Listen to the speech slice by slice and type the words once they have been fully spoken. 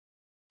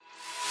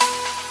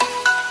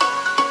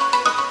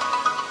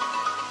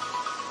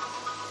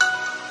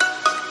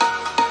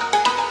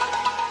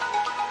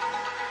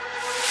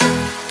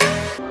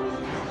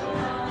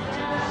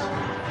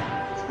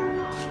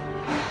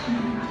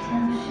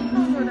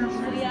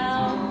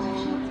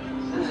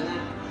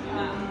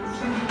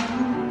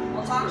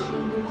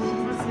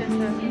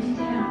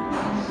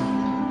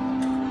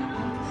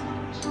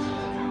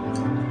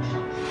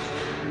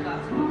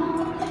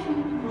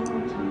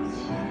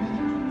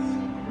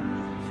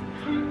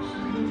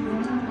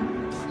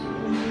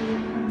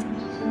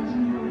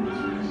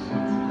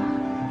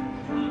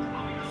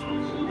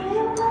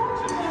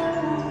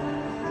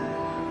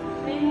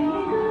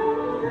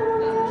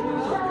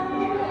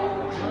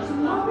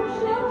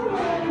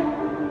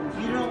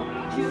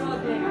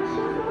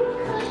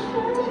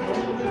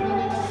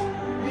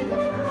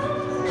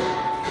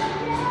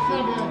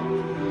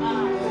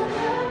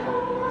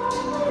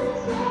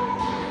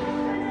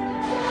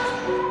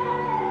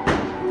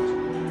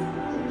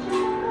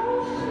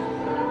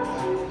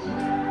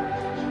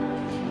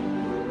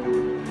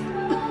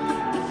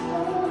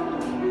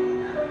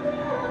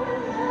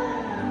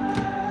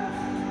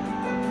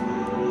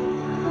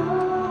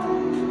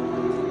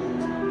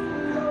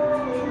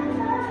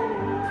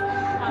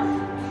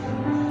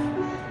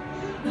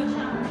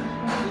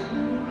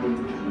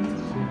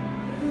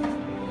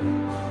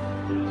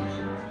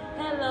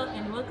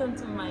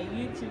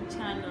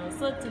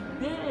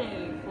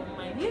Today, for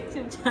my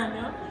YouTube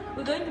channel,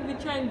 we're going to be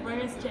trying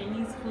various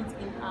Chinese foods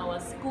in our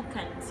school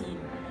canteen.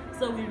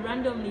 So we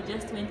randomly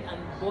just went and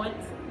bought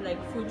like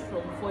food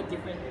from 4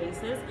 different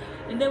places,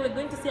 and then we're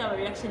going to see our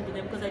reaction to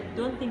them, because I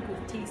don't think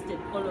we've tasted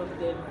all of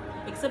them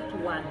except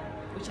one,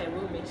 which I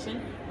will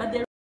mention, but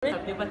the rest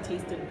I've never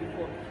tasted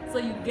before. So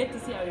you get to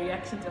see our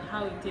reaction to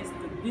how it tastes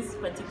to this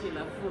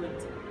particular food.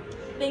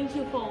 Thank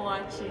you for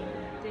watching.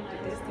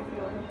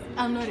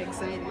 I'm not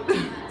excited.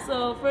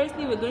 So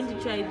firstly, we're going to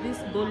try this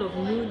bowl of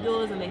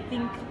noodles and I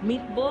think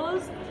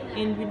meatballs,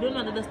 and we don't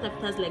know what other stuff.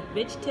 It has like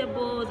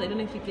vegetables. I don't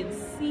know if you can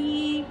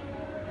see.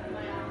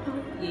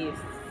 Yes,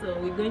 so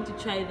we're going to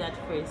try that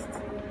first.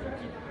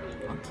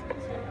 Okay,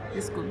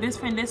 let's go. Best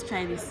friend, let's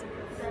try this.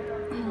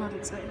 I'm not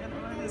excited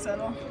about this at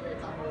all.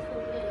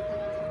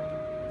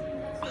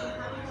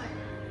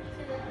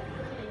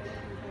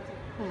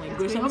 Oh my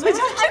gosh, I'm not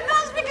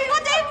speaking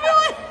what I'm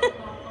doing.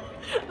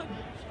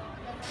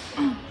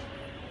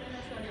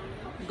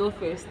 Go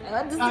first.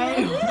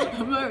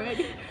 I'm not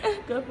ready.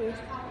 Go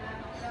first.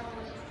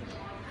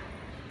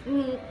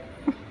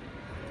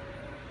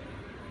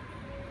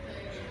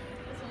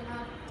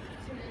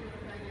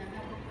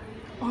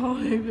 Oh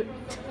my god.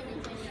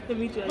 Let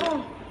me try.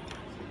 Oh.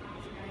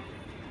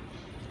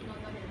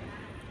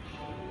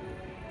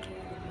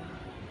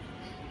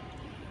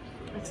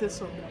 It tastes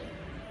so bad.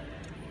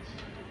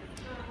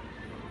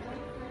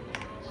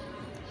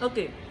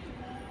 Okay,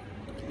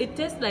 it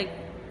tastes like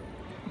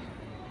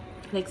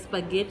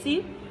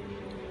spaghetti,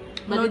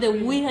 but Not with a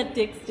really. weird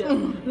texture.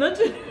 Not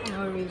really.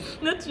 Not really.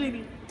 Not really.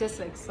 It tastes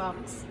like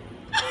socks.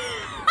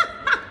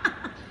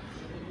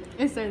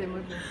 Inside the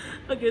movie.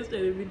 Okay, let's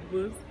try the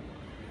meatballs.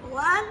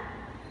 1,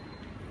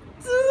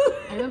 2.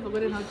 I have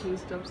forgotten how to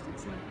use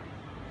chopsticks now.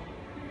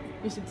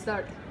 You should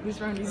start. This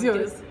round is Okay.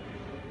 yours.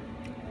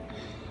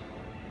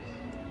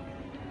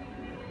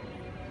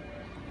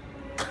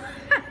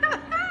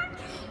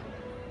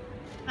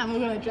 I'm not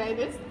gonna try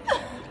this.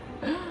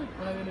 I'm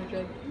not gonna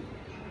try this.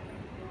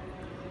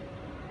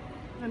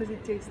 How does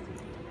it taste?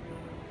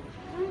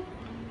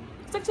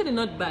 It's actually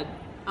not bad.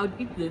 I would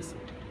eat this.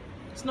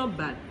 It's not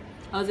bad.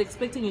 I was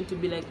expecting it to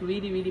be like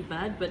really, really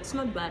bad, but it's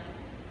not bad.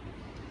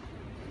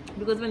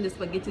 Because when the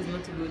spaghetti is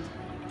not good.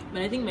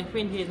 But I think my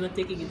friend here is not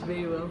taking it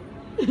very well.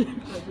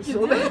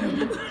 So bad.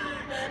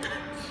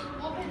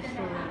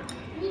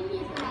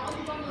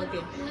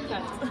 Okay.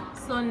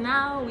 So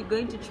now we're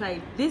going to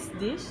try this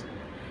dish.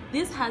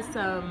 This has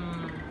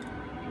some,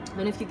 I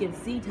don't know if you can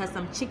see, it has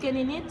some chicken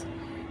in it.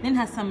 Then it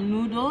has some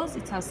noodles,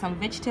 it has some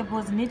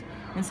vegetables in it,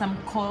 and some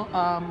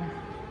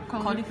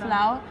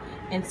cauliflower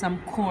and some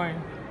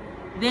corn.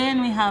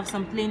 Then we have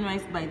some plain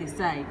rice by the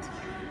side.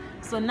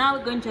 So now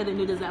we're going to try the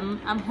noodles.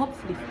 I'm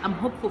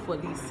hopeful for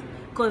this,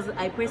 because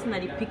I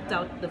personally picked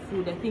out the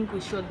food. I think we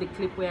showed the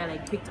clip where I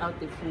like picked out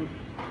the food.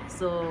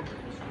 So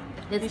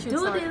let's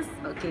do this.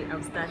 Okay,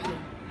 I'm starting.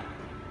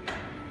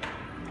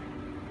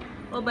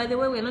 Oh, by the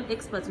way, we're not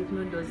experts with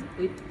noodles,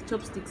 with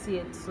chopsticks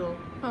yet, so.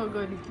 Oh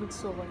god, it looks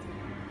so bad.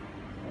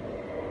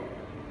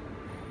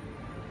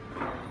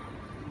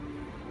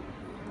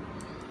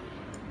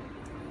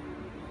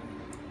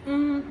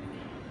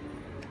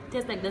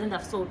 Tastes like it doesn't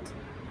have salt.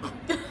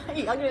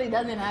 It actually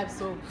doesn't have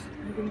salt.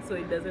 I think so,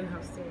 it doesn't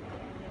have salt.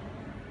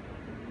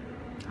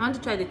 I want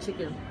to try the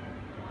chicken.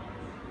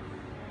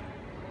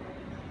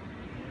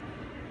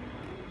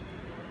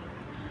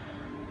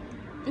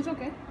 It's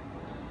okay.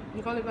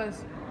 The cauliflower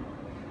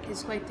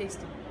is quite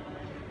tasty.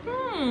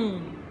 The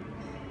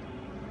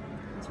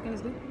Chicken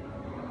is good.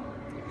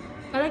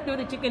 I like the way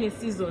the chicken is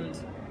seasoned.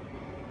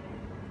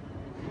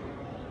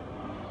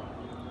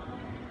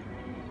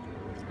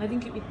 I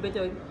think you eat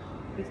better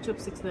with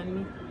chopsticks than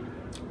me.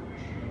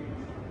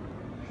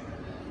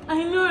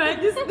 I know, right?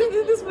 This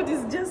food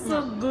is just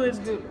so good. It's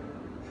good.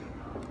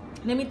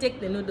 Let me take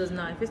the noodles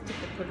now. I first take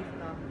the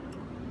cauliflower.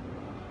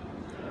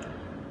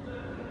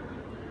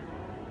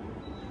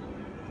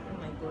 Oh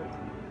my god.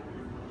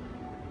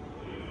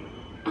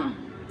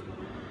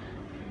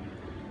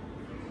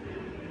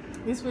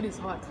 This food is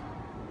hot.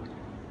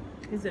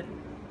 Is it?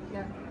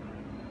 Yeah.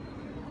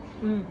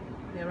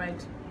 You're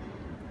right.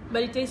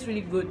 But it tastes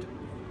really good.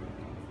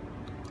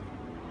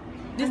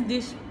 This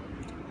dish,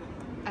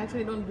 I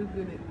actually don't do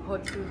good at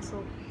hot food,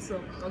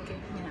 so okay,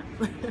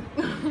 yeah.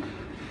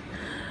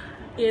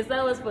 Yes,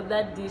 that was for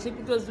that dish.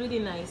 It was really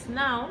nice.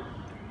 Now,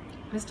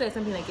 let's try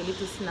something like a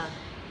little snack.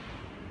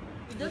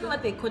 You don't know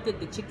what they coated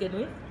the chicken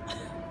with?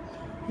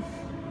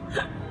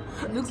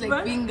 it looks like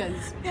Right?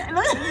 fingers.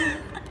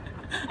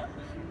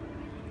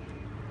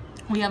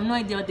 We have no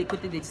idea what they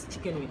coated the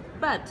chicken with,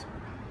 but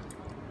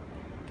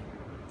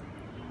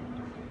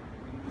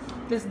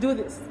let's do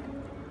this.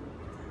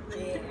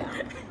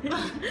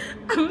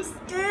 I'm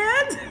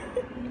scared.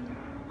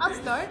 I'll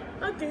start.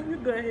 Okay, you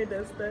go ahead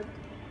and start.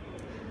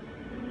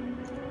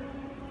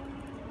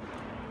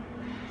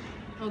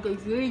 Okay,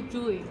 it's very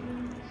chewy.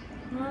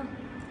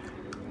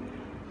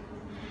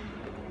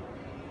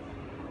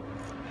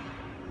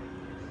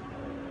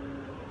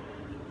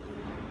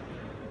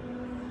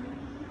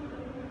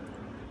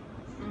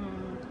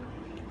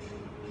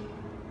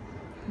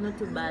 Not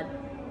too bad.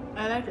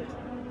 I like it.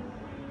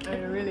 I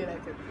really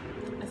like it.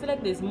 I feel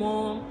like there's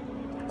more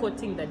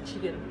coating than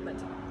chicken, but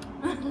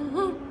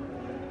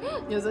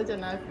You're such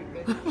an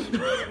African.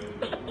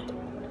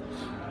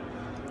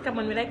 come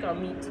on, we like our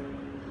meat.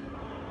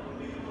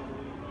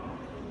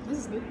 This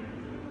is good.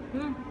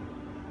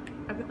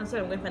 I'm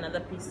sorry, I'm going for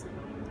another piece.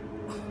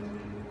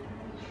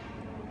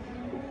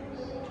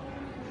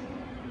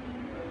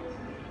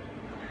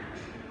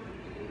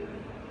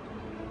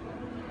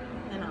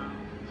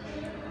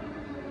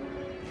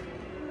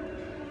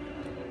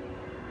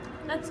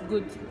 That's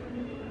good.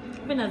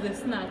 Even as a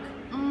snack,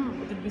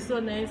 it would be so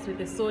nice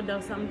with a soda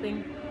or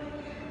something.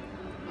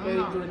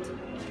 Very good.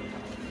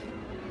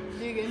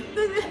 Vegan.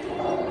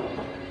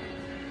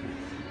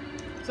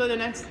 So the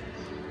next.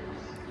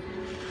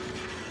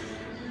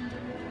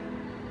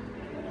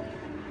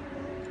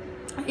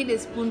 I need a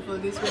spoonful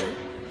this way.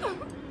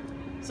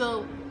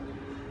 So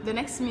the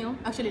next meal,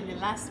 actually the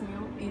last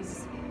meal,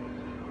 is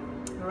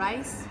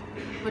rice,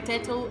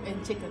 potato,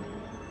 and chicken.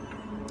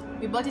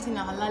 We bought it in a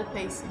halal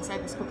place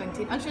inside the school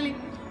canteen. Actually,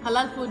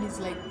 halal food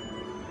is like,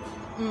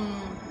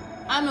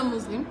 I'm a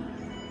Muslim.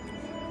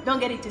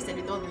 Don't get it twisted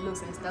with all the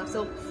looks and stuff.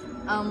 So,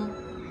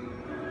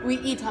 we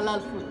eat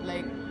halal food.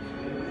 Like,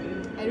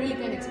 I really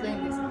can't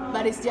explain this,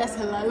 but it's just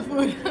halal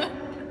food.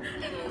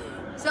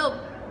 So,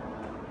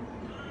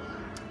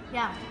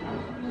 yeah,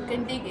 you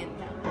can dig it.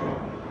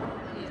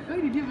 How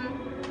did you do?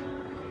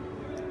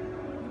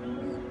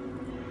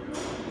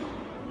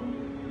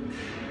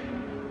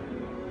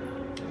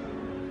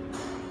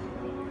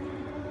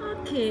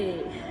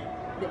 Okay,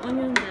 the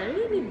onions are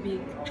really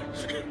big.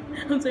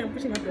 I'm sorry, I'm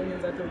pushing up the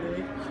onions out of the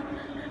way.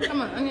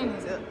 Come on, onion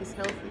is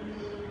healthy.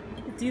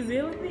 It is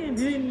healthy? I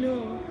didn't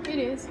know. It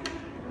is.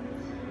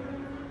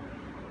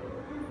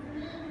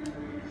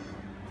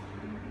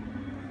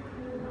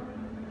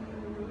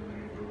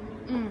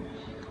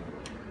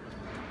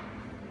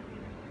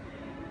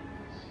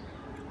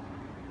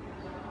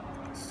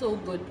 So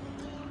good.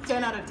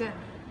 10 out of 10.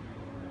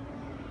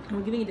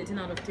 I'm giving it a 10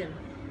 out of 10.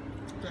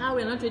 How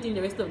we're not rating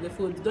the rest of the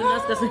food? Don't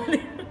ask us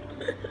anything.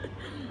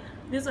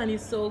 This one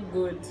is so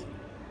good.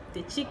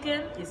 The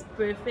chicken is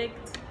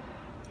perfect.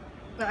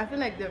 But I feel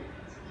like the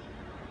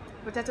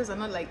potatoes are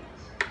not like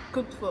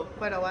cooked for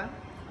quite a while.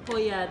 Oh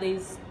yeah,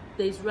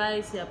 there's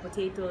rice, yeah,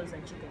 potatoes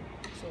and chicken.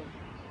 So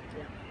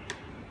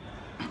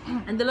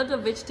yeah. And a lot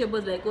of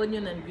vegetables like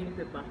onion and green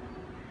pepper.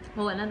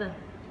 Oh, another.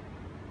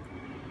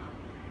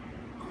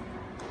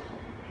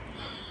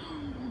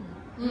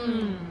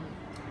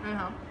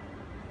 Anyhow.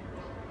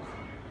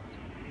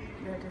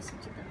 Yeah, just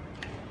chicken.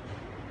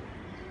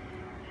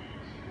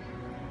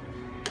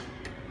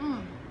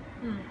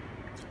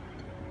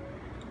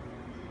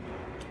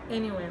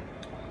 Anyway,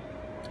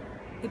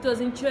 it was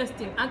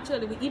interesting.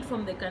 Actually, we eat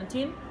from the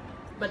canteen,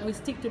 but we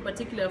stick to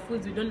particular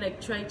foods. We don't like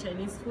try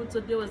Chinese food. So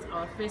that was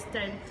our first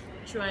time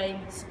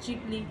trying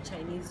strictly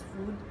Chinese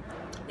food,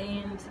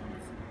 and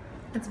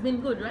it's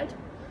been good, right?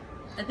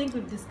 I think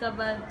we've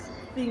discovered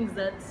things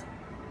that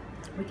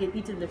we can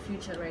eat in the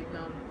future right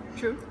now.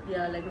 True.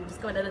 Yeah, like we've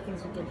discovered other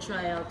things we can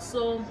try out.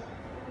 So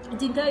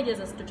it encourages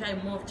us to try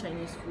more of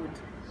Chinese food,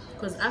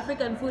 because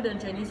African food and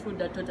Chinese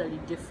food are totally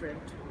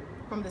different.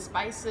 From the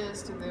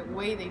spices to the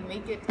way they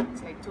make it,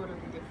 it's like totally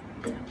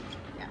different.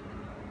 Yeah.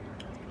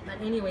 But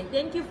anyway,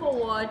 thank you for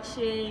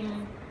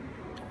watching.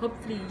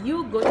 Hopefully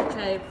you go to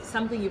try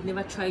something you've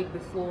never tried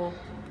before,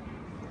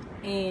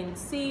 and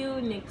see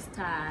you next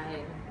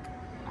time.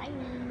 Bye.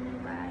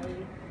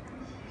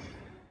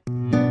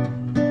 Bye.